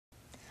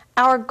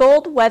Our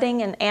gold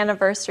wedding and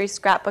anniversary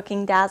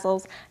scrapbooking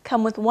dazzles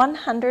come with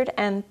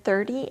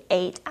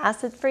 138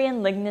 acid-free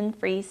and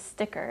lignin-free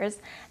stickers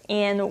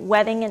in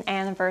wedding and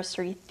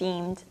anniversary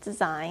themed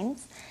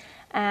designs.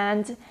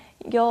 And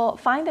you'll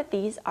find that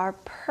these are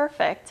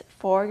perfect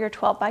for your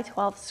 12 by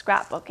 12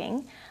 scrapbooking.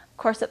 Of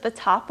course, at the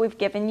top, we've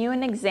given you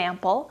an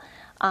example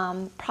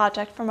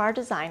project from our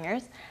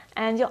designers,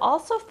 and you'll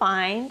also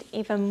find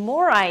even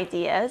more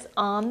ideas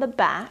on the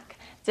back,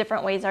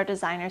 different ways our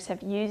designers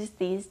have used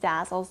these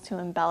dazzles to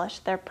embellish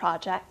their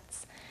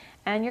projects.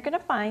 And you're going to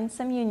find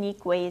some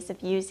unique ways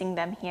of using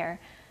them here,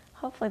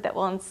 hopefully that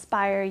will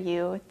inspire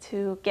you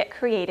to get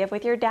creative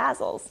with your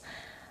dazzles.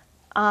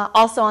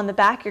 Also on the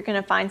back, you're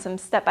going to find some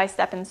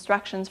step-by-step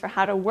instructions for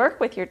how to work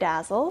with your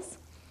dazzles,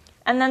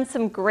 and then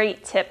some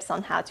great tips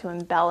on how to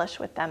embellish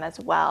with them as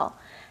well.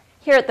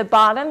 Here at the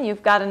bottom,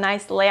 you've got a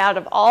nice layout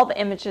of all the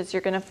images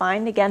you're going to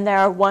find. Again, there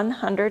are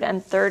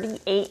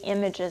 138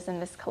 images in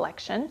this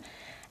collection.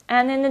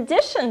 And in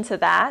addition to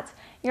that,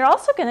 you're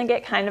also going to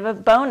get kind of a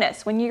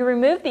bonus. When you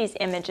remove these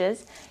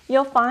images,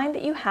 you'll find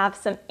that you have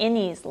some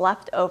innies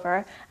left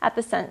over at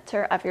the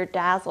center of your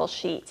dazzle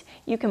sheet.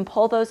 You can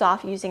pull those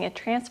off using a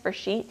transfer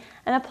sheet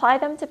and apply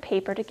them to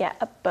paper to get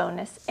a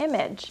bonus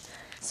image.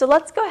 So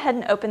let's go ahead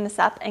and open this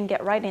up and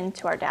get right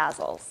into our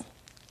dazzles.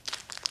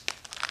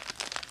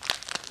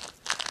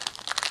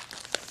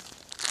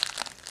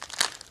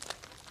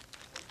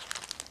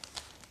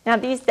 Now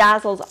these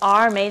dazzles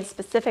are made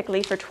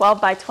specifically for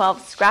 12 by 12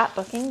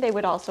 scrapbooking. They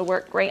would also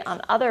work great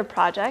on other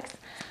projects.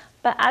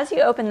 But as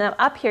you open them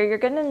up here, you're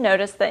going to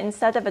notice that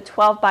instead of a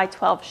 12 by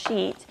 12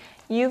 sheet,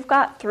 you've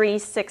got 3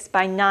 6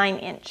 by 9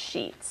 inch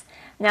sheets.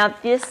 Now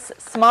this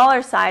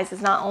smaller size is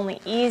not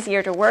only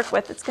easier to work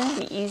with, it's going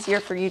to be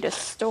easier for you to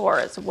store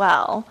as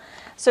well.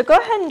 So go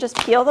ahead and just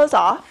peel those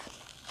off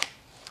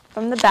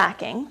from the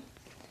backing.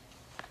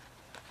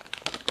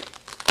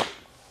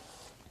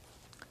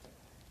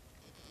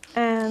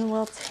 And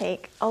we'll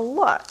take a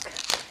look.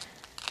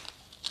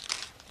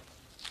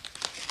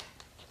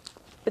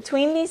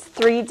 Between these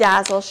 3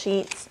 dazzle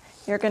sheets,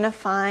 you're going to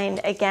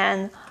find,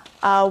 again,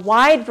 a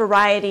wide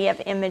variety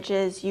of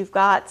images. You've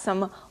got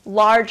some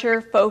larger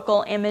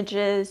focal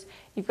images.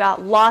 You've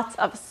got lots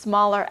of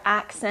smaller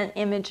accent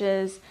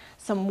images,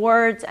 some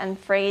words and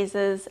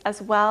phrases,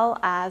 as well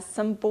as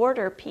some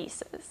border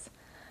pieces.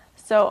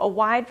 So a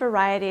wide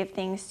variety of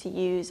things to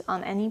use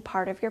on any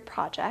part of your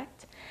project.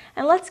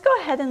 And let's go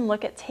ahead and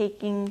look at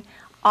taking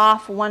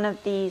off one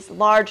of these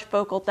large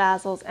focal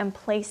dazzles and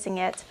placing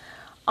it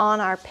on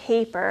our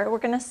paper. We're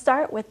going to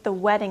start with the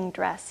wedding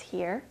dress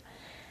here.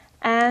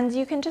 And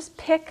you can just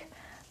pick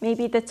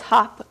maybe the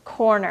top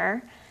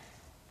corner.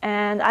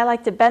 And I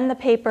like to bend the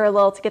paper a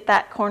little to get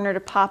that corner to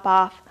pop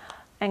off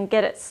and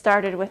get it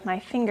started with my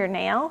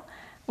fingernail.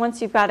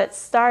 Once you've got it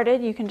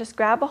started, you can just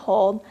grab a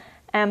hold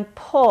and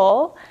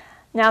pull.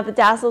 Now the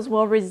dazzles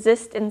will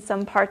resist in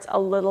some parts a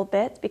little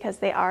bit because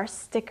they are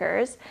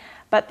stickers,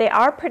 but they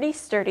are pretty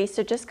sturdy,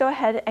 so just go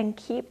ahead and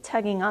keep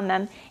tugging on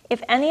them.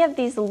 If any of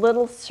these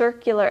little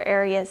circular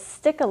areas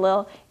stick a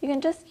little, you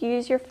can just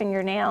use your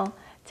fingernail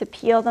to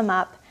peel them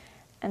up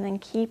and then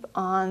keep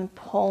on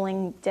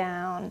pulling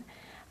down.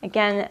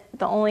 Again,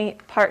 the only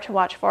part to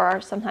watch for are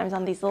sometimes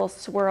on these little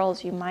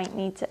swirls. You might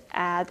need to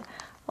add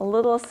a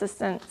little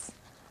assistance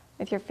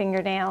with your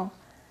fingernail.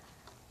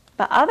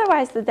 But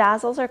otherwise, the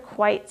dazzles are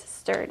quite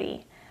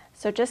sturdy.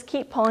 So just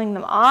keep pulling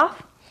them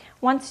off.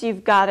 Once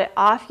you've got it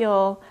off,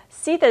 you'll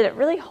see that it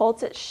really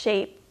holds its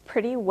shape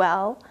pretty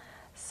well.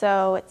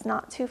 So it's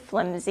not too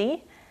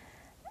flimsy.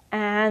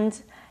 And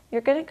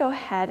you're going to go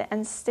ahead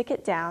and stick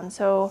it down.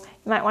 So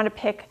you might want to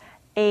pick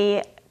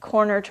a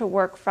corner to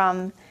work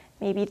from,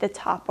 maybe the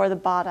top or the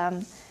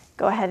bottom.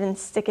 Go ahead and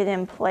stick it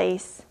in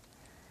place.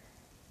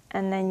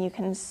 And then you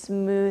can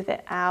smooth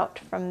it out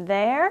from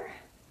there.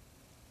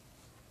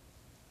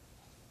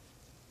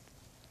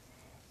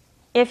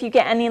 If you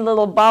get any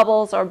little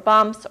bubbles or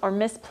bumps or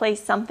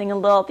misplace something a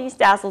little, these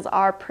dazzles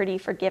are pretty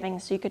forgiving,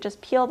 so you could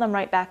just peel them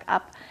right back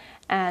up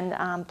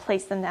and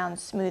place them down,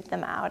 smooth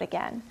them out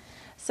again.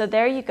 So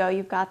there you go,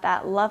 you've got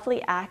that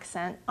lovely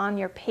accent on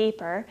your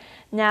paper.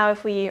 Now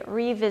if we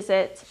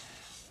revisit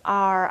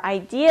our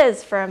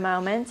ideas for a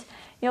moment,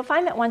 you'll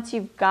find that once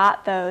you've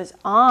got those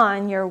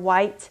on your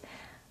white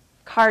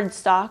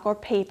cardstock or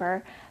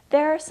paper,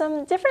 there are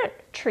some different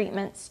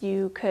treatments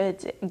you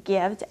could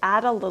give to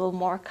add a little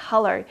more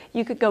color.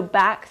 You could go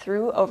back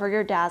through over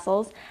your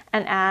dazzles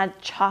and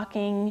add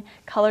chalking,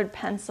 colored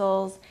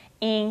pencils,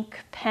 ink,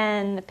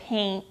 pen,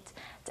 paint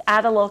to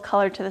add a little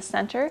color to the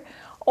center.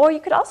 Or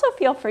you could also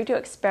feel free to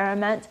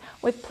experiment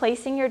with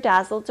placing your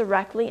dazzle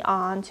directly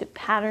onto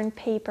patterned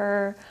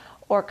paper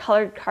or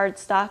colored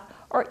cardstock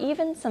or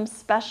even some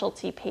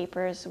specialty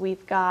papers.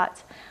 We've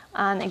got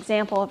an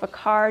example of a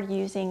card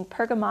using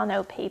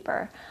pergamano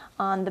paper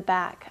on the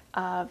back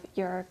of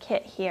your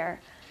kit here.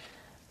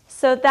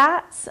 So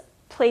that's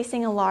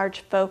placing a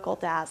large focal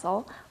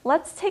dazzle.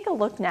 Let's take a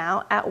look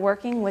now at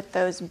working with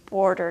those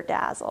border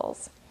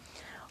dazzles.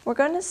 We're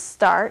going to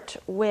start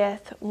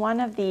with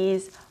one of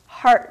these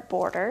heart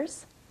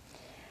borders.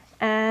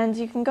 And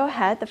you can go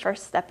ahead. The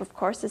first step, of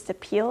course, is to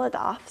peel it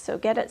off. So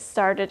get it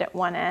started at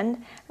one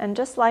end. And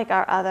just like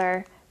our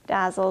other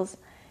dazzles,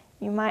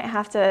 you might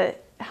have to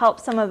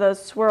help some of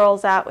those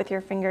swirls out with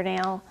your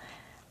fingernail.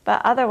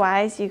 But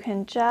otherwise, you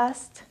can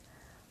just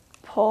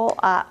pull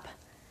up.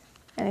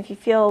 And if you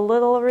feel a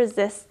little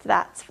resist,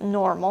 that's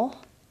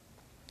normal.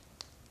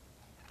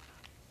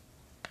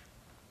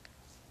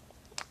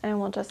 And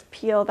we'll just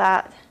peel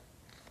that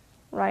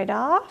right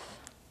off.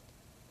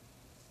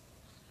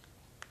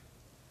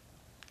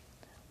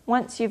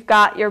 Once you've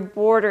got your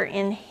border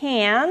in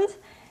hand,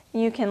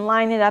 you can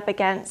line it up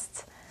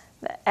against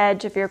the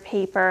edge of your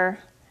paper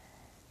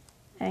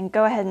and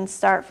go ahead and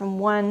start from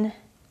one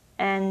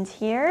end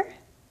here.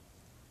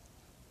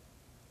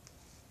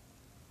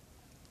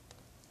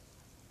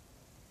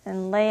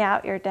 And lay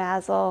out your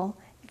dazzle.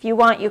 If you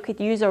want, you could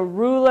use a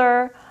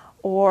ruler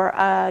or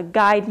a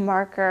guide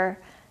marker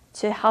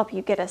to help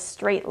you get a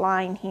straight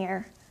line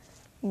here.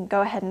 You can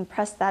go ahead and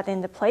press that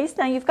into place.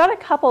 Now you've got a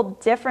couple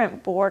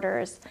different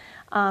borders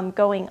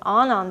going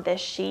on this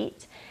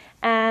sheet,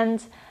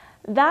 and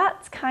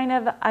that's kind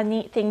of a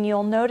neat thing.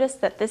 You'll notice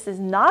that this is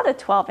not a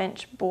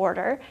 12-inch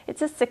border,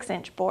 it's a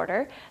 6-inch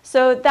border.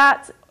 So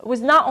that was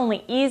not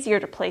only easier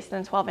to place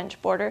than a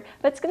 12-inch border,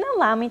 but it's going to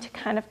allow me to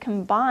kind of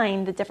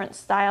combine the different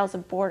styles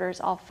of borders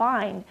I'll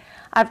find.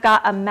 I've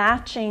got a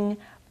matching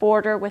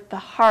border with the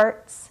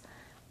hearts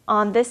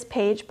on this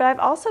page, but I've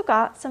also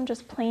got some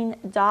just plain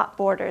dot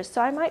borders.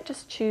 So I might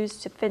just choose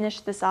to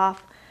finish this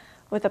off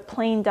with a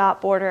plain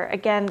dot border.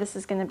 Again, this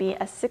is going to be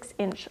a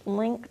 6-inch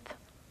length.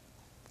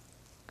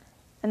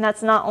 And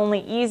that's not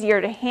only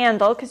easier to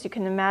handle, because you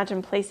can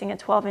imagine placing a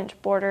 12-inch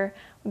border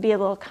would be a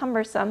little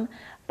cumbersome,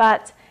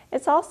 but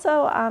it's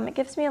also, it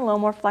gives me a little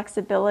more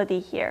flexibility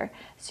here.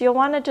 So you'll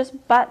want to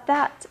just butt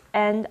that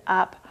end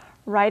up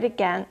right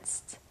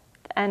against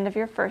the end of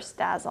your first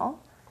dazzle.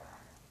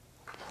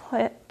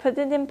 Put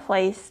it in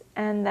place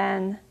and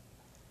then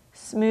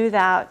smooth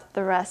out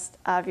the rest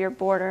of your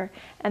border.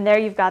 And there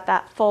you've got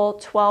that full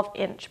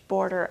 12-inch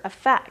border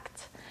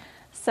effect.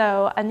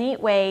 So a neat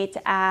way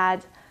to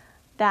add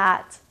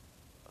that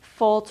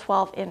full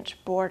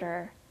 12-inch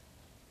border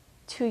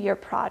to your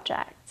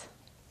project.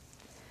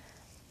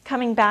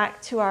 Coming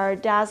back to our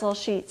dazzle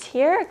sheets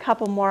here, a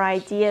couple more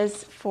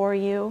ideas for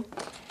you.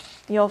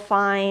 You'll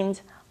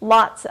find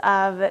lots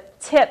of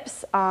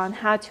tips on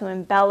how to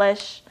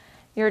embellish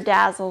your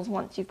dazzles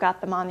once you've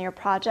got them on your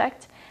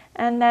project.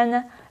 And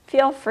then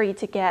feel free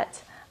to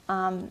get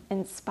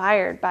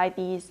inspired by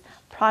these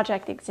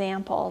project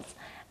examples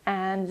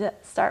and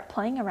start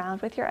playing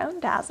around with your own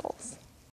dazzles.